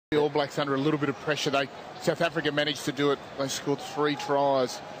The All Blacks under a little bit of pressure. South Africa managed to do it. They scored 3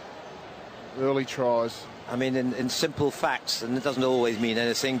 tries, early tries. I mean, in simple facts, and it doesn't always mean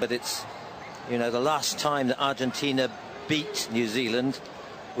anything, but it's, you know, the last time that Argentina beat New Zealand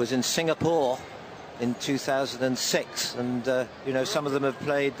was in Singapore in 2006, and you know, some of them have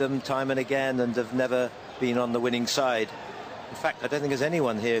played them time and again and have never been on the winning side. In fact, I don't think there's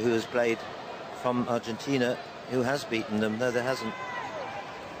anyone here who has played from Argentina who has beaten them. No, there hasn't.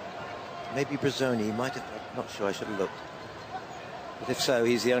 Maybe Brazzoni, he might have, not sure, I should have looked. But if so,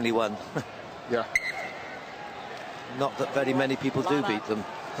 he's the only one. Yeah. Not that very many people do beat them.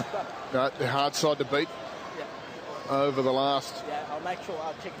 No, they're hard side to beat over the last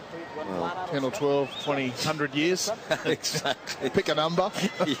 10 or 12, 20, 100 years. Exactly. Pick a number.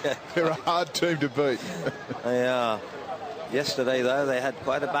 Yeah. They're a hard team to beat. They are. Yesterday, though, they had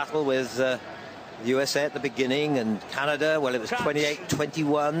quite a battle with the USA at the beginning, and Canada, well, it was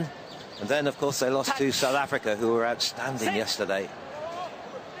 28-21. And then, of course, they lost to South Africa, who were outstanding yesterday.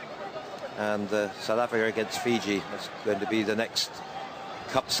 And South Africa against Fiji. That's going to be the next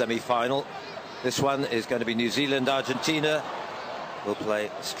Cup semi-final. This one is going to be New Zealand, Argentina. We'll play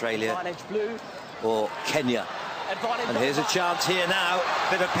Australia or Kenya. And here's a chance here now.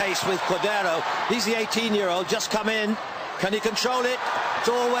 Bit of pace with Cordero. He's the 18-year-old, just come in. Can he control it? It's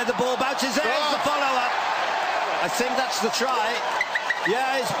all where the ball bounces. There's the follow-up. I think that's the try.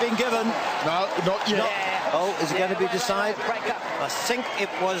 Yeah, it's been given. No, not yet. Oh, is it going to be decided? I think it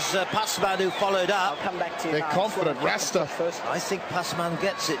was Passman who followed up. They're confident. Rasta. I think Passman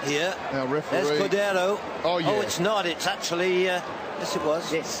gets it here. Now, referee. There's Cordero. Oh, yeah. Oh, it's not. It's actually... yes, it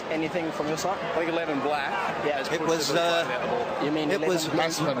was. Yes. Anything from your side? I think 11 black. Yeah, it was... you mean it was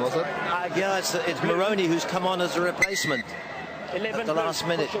Passman, was it? Yeah, it's Maroney who's come on as a replacement. 11 at the last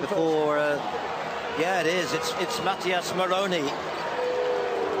minute before... yeah, it is. It's Matthias Maroney.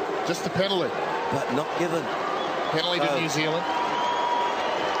 Just a penalty. But not given. Penalty to New Zealand.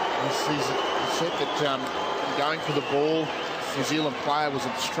 He said that going for the ball, New Zealand player was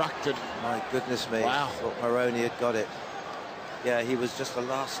obstructed. My goodness me. Wow. I thought Maroney had got it. Yeah, he was just the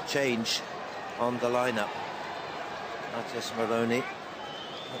last change on the lineup. Matthias Maroney.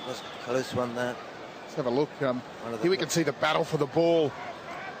 That was a close one there. Let's have a look. Here we can see the battle for the ball.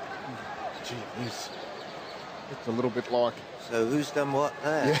 Gee whiz. It's a little bit like... So who's done what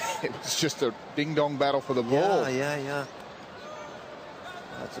there? Yeah, it was just a ding-dong battle for the ball. Yeah.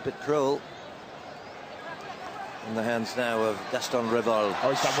 That's a bit cruel. In the hands now of Gaston Revol. Oh,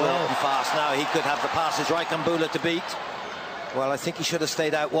 he's done well. And fast now. He could have the passes. Raikambula to beat. Well, I think he should have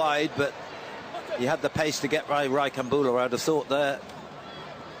stayed out wide, but he had the pace to get Raikambula, I'd have thought there.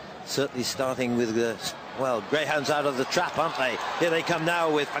 Certainly starting with the... Well, greyhounds out of the trap, aren't they? Here they come now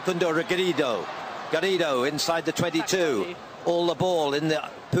with Facundo Garrido inside the 22. All the ball in the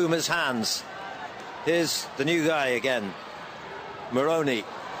Pumas' hands. Here's the new guy again. Maroney.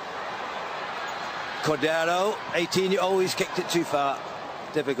 Cordero, 18. Oh, he's kicked it too far.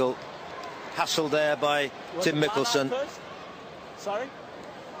 Difficult. Hassle there by Tim Mickelson. Sorry?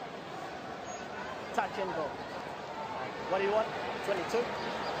 Touch and go. What do you want? 22?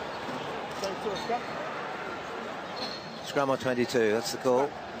 22 scrum? Scrum or 22, that's the call.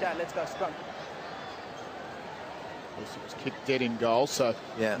 Yeah, let's go scrum. It was kicked dead in goal, so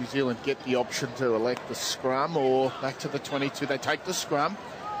yeah. New Zealand get the option to elect the scrum or back to the 22. They take the scrum.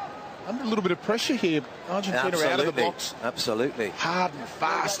 Under a little bit of pressure here. Argentina out of the box. Absolutely. Hard and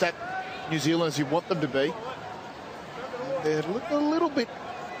fast at New Zealand as you want them to be. They're a little bit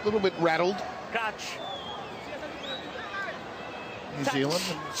rattled. Catch. New Zealand.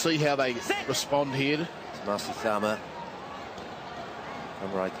 And see how they respond here. Masi Thama.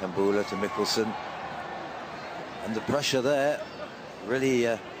 From Raikambula to Mickelson. And the pressure there, really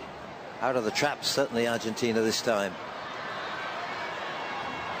out of the trap, certainly Argentina this time.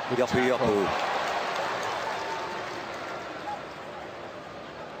 Yopu.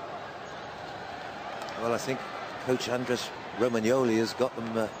 Well, I think Coach Andres Romagnoli has got them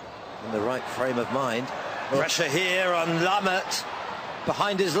in the right frame of mind. Pressure here on Lammert.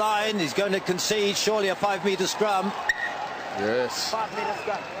 Behind his line, he's going to concede, surely a 5-metre scrum. Yes. 5-metre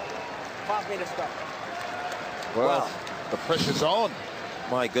scrum. 5-metre scrum. Well, the pressure's on.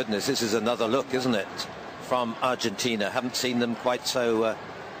 My goodness, this is another look, isn't it, from Argentina. Haven't seen them quite so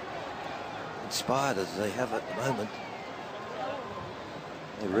inspired as they have at the moment.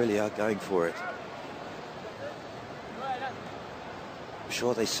 They really are going for it. I'm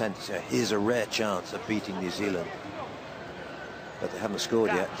sure they sense here's a rare chance of beating New Zealand. But they haven't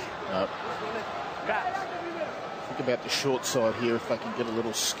scored yet. No. Think about the short side here, if they can get a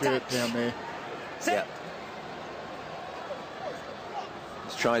little skirt down there. Yeah.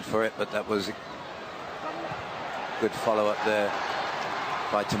 tried for it, but that was a good follow-up there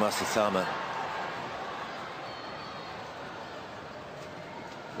by Tomas Isama.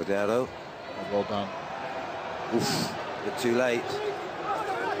 Cordero. Well done. Oof, but too late.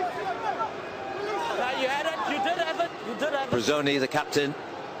 You had it. You did have it. You did have it. Brazzoni, the captain.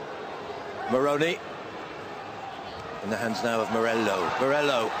 Moroni. In the hands now of Morello.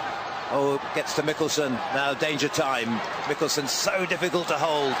 Morello. Oh, gets to Mickelson. Now danger time. Mickelson so difficult to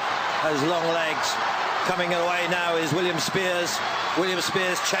hold. Those long legs. Coming away now is William Spears. William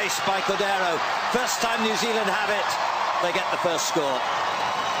Spears chased by Cordero. First time New Zealand have it. They get the first score.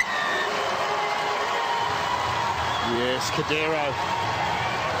 Yes, Cordero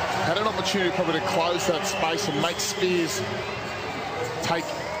had an opportunity probably to close that space and make Spears take,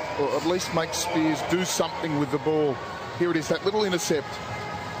 or at least make Spears do something with the ball. Here it is, that little intercept.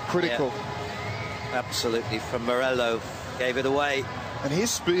 Critical. Yeah, absolutely, from Morello. Gave it away. And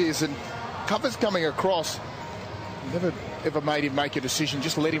here's Spears, and cover's coming across. Never ever made him make a decision.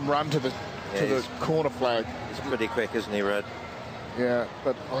 Just let him run to the corner flag. He's pretty quick, isn't he, Rudd? Yeah,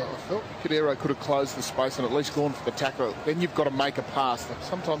 but I felt Cordero could have closed the space and at least gone for the tackle. Then you've got to make a pass.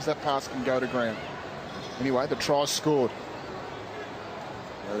 Sometimes that pass can go to ground. Anyway, the try scored.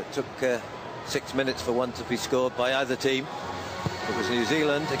 Well, it took 6 minutes for one to be scored by either team. It was New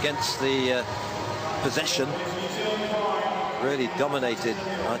Zealand against the possession. Really dominated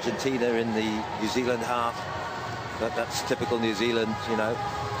Argentina in the New Zealand half. But that's typical New Zealand, you know.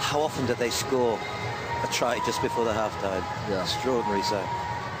 How often do they score a try just before the half-time? Yeah. Extraordinary so.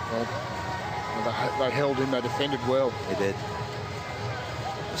 Well, they held in, they defended well. They did.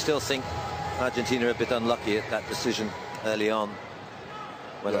 I still think Argentina are a bit unlucky at that decision early on,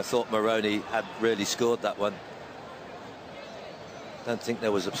 when I thought Moroni had really scored that one. Don't think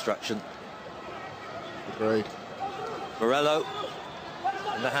there was obstruction. Agreed. Morello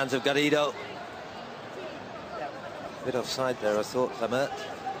in the hands of Garrido. Bit offside there, I thought, Lamert.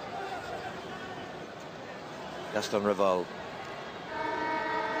 Gaston Revol.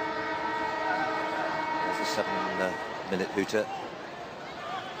 There's a 7-minute hooter.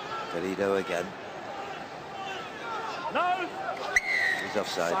 Garrido again. No. He's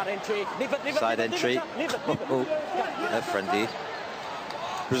offside. Side entry. Leave it, leave it, Side leave it, entry. leave it, leave it, leave it. They're friendly.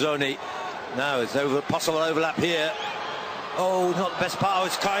 Brazzoni. Now it's over, possible overlap here. Oh, not the best part.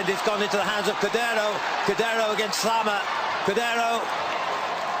 It's kind. It's gone into the hands of Cordero. Cordero against Sama. Cordero.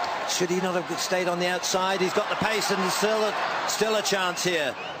 Should he not have stayed on the outside? He's got the pace, and there's still a chance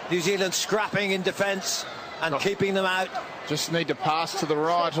here. New Zealand scrapping in defence and keeping them out. Just need to pass to the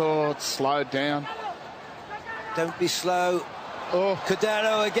right, or it's slowed down. Don't be slow. Oh,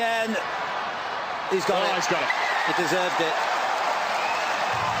 Cordero again. He's got it. He's got it. He deserved it.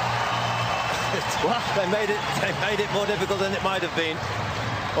 They made it more difficult than it might have been.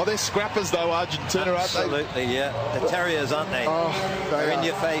 Oh, they're scrappers though, Argentina, aren't they? Absolutely, yeah. They're terriers, aren't they? Oh, they're in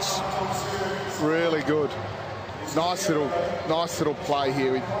your face. Really good. Nice little play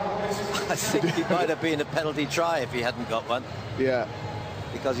here. I think he might have been a penalty try if he hadn't got one. Yeah.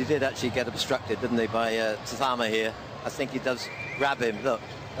 Because he did actually get obstructed, didn't he, by Tsama here. I think he does grab him. Look,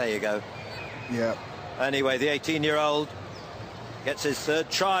 there you go. Yeah. Anyway, the 18-year-old gets his third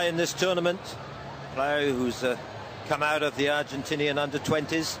try in this tournament. Player who's come out of the Argentinian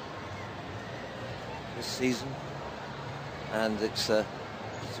under-20s this season. And it's a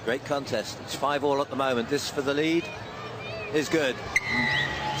great contest. It's 5-all at the moment. This for the lead is good.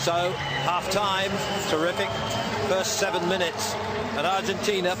 So, half-time, terrific first 7 minutes. And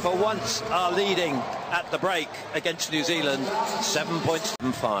Argentina, for once, are leading at the break against New Zealand,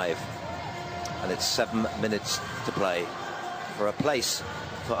 7.75. And it's 7 minutes to play for a place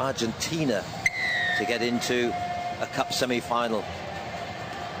for Argentina to get into a cup semi-final.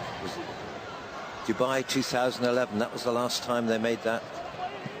 Dubai 2011, that was the last time they made that.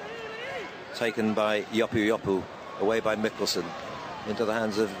 Taken by Yopu, away by Mickelson, into the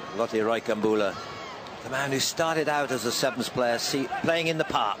hands of Lotte Raikambula, the man who started out as a sevens player, playing in the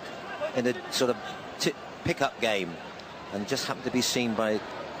park in a sort of pick-up game, and just happened to be seen by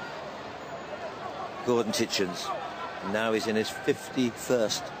Gordon Titchens. And now he's in his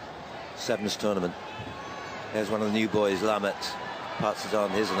 51st sevens tournament. There's one of the new boys, Lamet, passes on.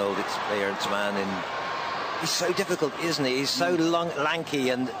 Here's an old experienced man. He's so difficult, isn't he? He's so lanky,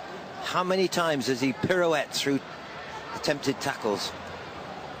 and how many times does he pirouette through attempted tackles?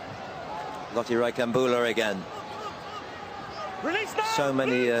 Lotte Raikambula again. So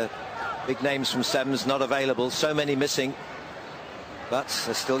many big names from sevens not available, so many missing. But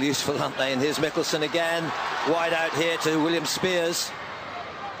they're still useful, aren't they? And here's Mickelson again. Wide out here to William Spears.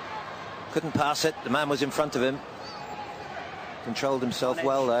 Couldn't pass it. The man was in front of him. controlled himself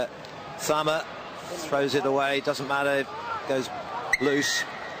well there. Thama throws it away, doesn't matter, goes loose.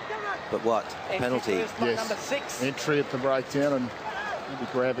 But what? Penalty. Yes. Number 6. Entry at the breakdown, and he'll be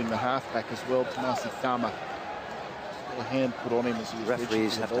grabbing the halfback as well, Tomasi Thama. A hand put on him as he was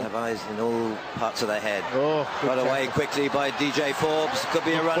referees have to have eyes in all parts of their head. Oh, got away quickly by DJ Forbes. Could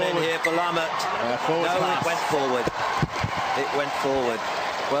be a run in here for Lammert. No, it went forward. It went forward.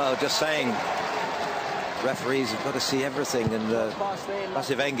 Well, just saying, referees have got to see everything, and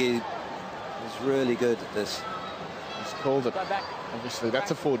Hsbc is really good at this. He's called it. Obviously,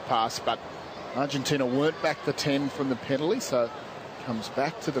 that's a forward pass, but Argentina weren't back the 10 from the penalty, so comes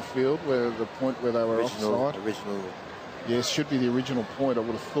back to the field where the point where they were offside. Yes, should be the original point, I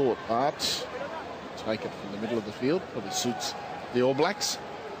would have thought, but take it from the middle of the field. Probably suits the All Blacks.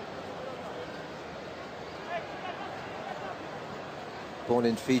 Born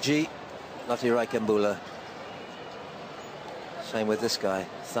in Fiji, Lati Raikambula. Same with this guy,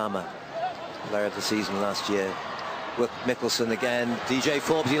 Thama, player of the season last year. With Mickelson again, DJ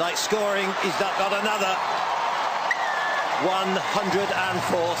Forbes, he likes scoring, he's got another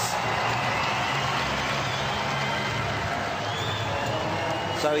 104th.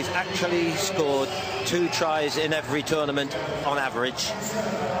 So he's actually scored 2 tries in every tournament on average.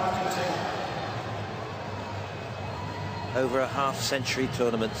 Over a half-century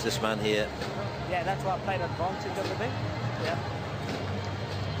tournaments, this man here. Yeah, that's why I played advantage of the bit. Yeah.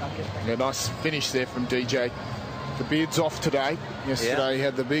 Yeah, nice finish there from DJ. The beard's off today. Yesterday he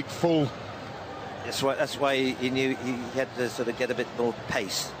had the big full. That's why he knew he had to sort of get a bit more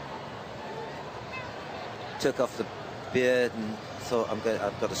pace. Took off the beard and thought, I've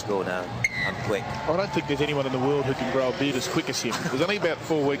got to score now. I'm quick. I don't think there's anyone in the world who can grow a beard as quick as him. There's only about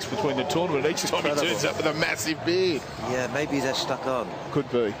 4 weeks between the tournament. Each time he turns up with a massive beard. Yeah, maybe they're stuck on. Could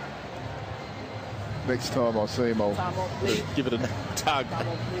be. Next time I see him, I'll give it a tug.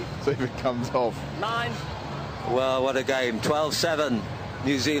 See if it comes off. 9. Well, what a game. 12-7.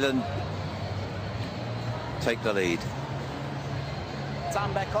 New Zealand take the lead.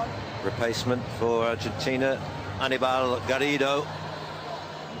 Time back on. Replacement for Argentina, Hannibal Garrido.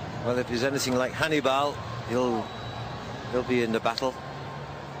 Well, if he's anything like Hannibal, he'll be in the battle.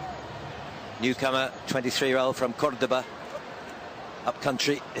 Newcomer, 23-year-old from Cordoba, up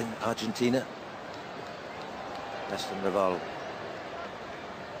country in Argentina. Western Raval.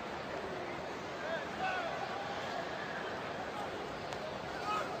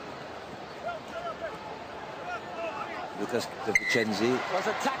 Lucas De Vincenzi. Was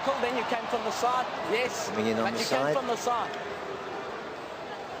a tackle, then you came from the side. Yes. Coming in on the side. But you came from the side.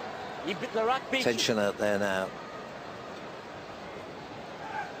 You bit the rugby. Tension out there now.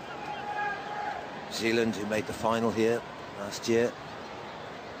 New Zealand, who made the final here last year,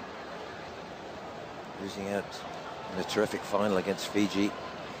 losing out in a terrific final against Fiji.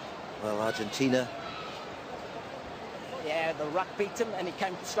 Well, Argentina. Yeah, the ruck beat him and he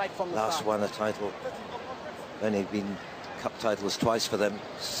came straight from the side. Last won a title. Only been cup titles twice for them.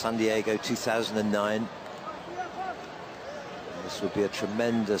 San Diego 2009. This would be a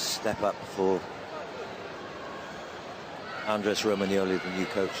tremendous step up for Andres Romagnoli, the new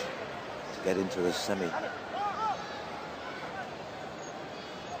coach, to get into the semi.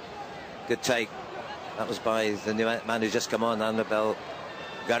 Good take. That was by the new man who's just come on, Hannibal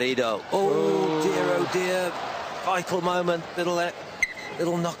Garrido. Oh dear. Vital moment.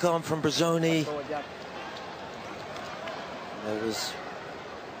 Little knock on from Brazzoni. There was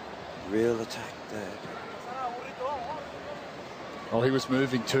real attack there. Well, he was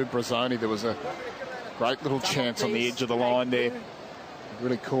moving to Brazzoni. There was a great little chance on the edge of the line there. He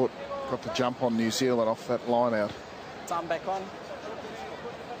really got the jump on New Zealand off that line out. Time back on.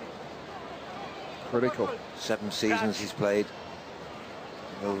 Critical. 7 seasons he's played.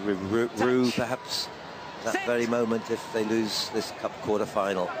 He'll rue perhaps that very moment if they lose this cup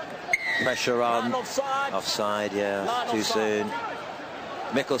quarter-final. Pressure on. Offside, yeah, too soon.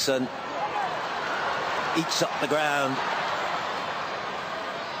 Mickelson eats up the ground.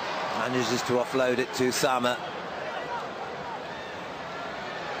 Manages to offload it to Thama.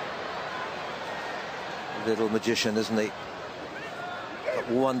 Little magician, isn't he? Got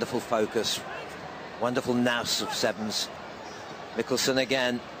wonderful focus. Wonderful nous of sevens. Mickelson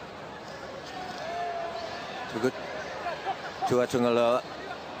again. Too good. Tua Tungaloa.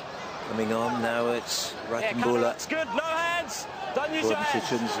 Coming on now, it's Raikambula. It's good, no hands. Don't use your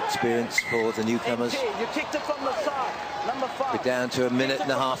hands. Experience for the newcomers. You kicked it from the side. Number 5. We're down to a minute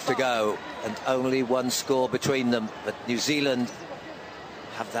and a half to go, and only one score between them. But New Zealand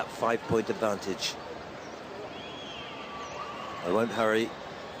have that 5-point advantage. They won't hurry.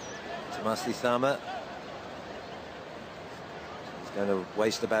 Tomasi Thama. Going to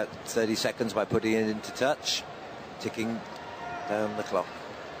waste about 30 seconds by putting it into touch, ticking down the clock.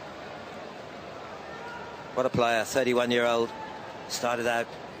 What a player, 31-year-old, started out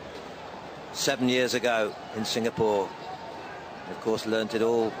 7 years ago in Singapore. Of course, learnt it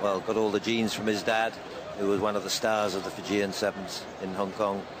all, well, got all the genes from his dad, who was one of the stars of the Fijian Sevens in Hong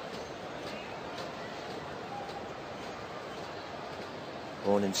Kong.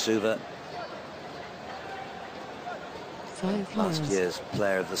 Born in Suva. Last year's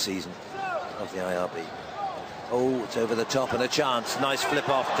player of the season of the IRB. Oh, it's over the top and a chance. Nice flip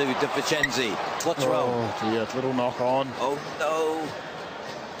off to De Vincenzi. What's wrong? Oh, dear, little knock on. Oh, no.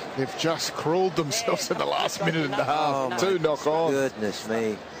 They've just crawled themselves in the last minute and a half. Two knock on. Goodness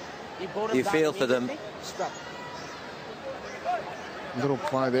me. You feel for them. Little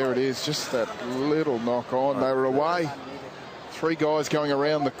play, there it is. Just that little knock on. They were away. 3 guys going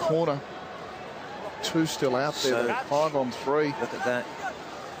around the corner. 2 still out there. So, 5 on 3. Look at that.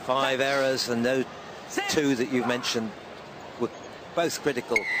 5 errors, and those 2 that you mentioned were both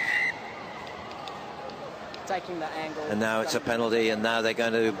critical. Taking the angle. And now it's a penalty, and now they're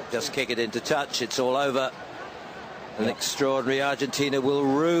going to just kick it into touch. It's all over. An extraordinary Argentina will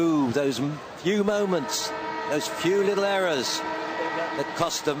rue those few moments, those few little errors that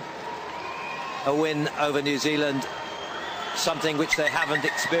cost them a win over New Zealand, something which they haven't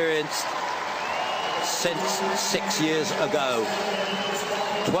experienced since 6 years ago.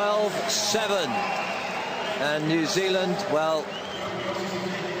 12-7, and New Zealand, well,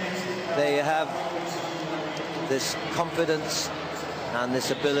 they have this confidence and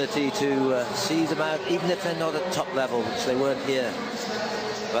this ability to see them out, even if they're not at top level, which they weren't here.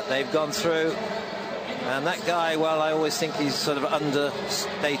 But they've gone through, and that guy, well, I always think he's sort of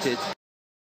understated.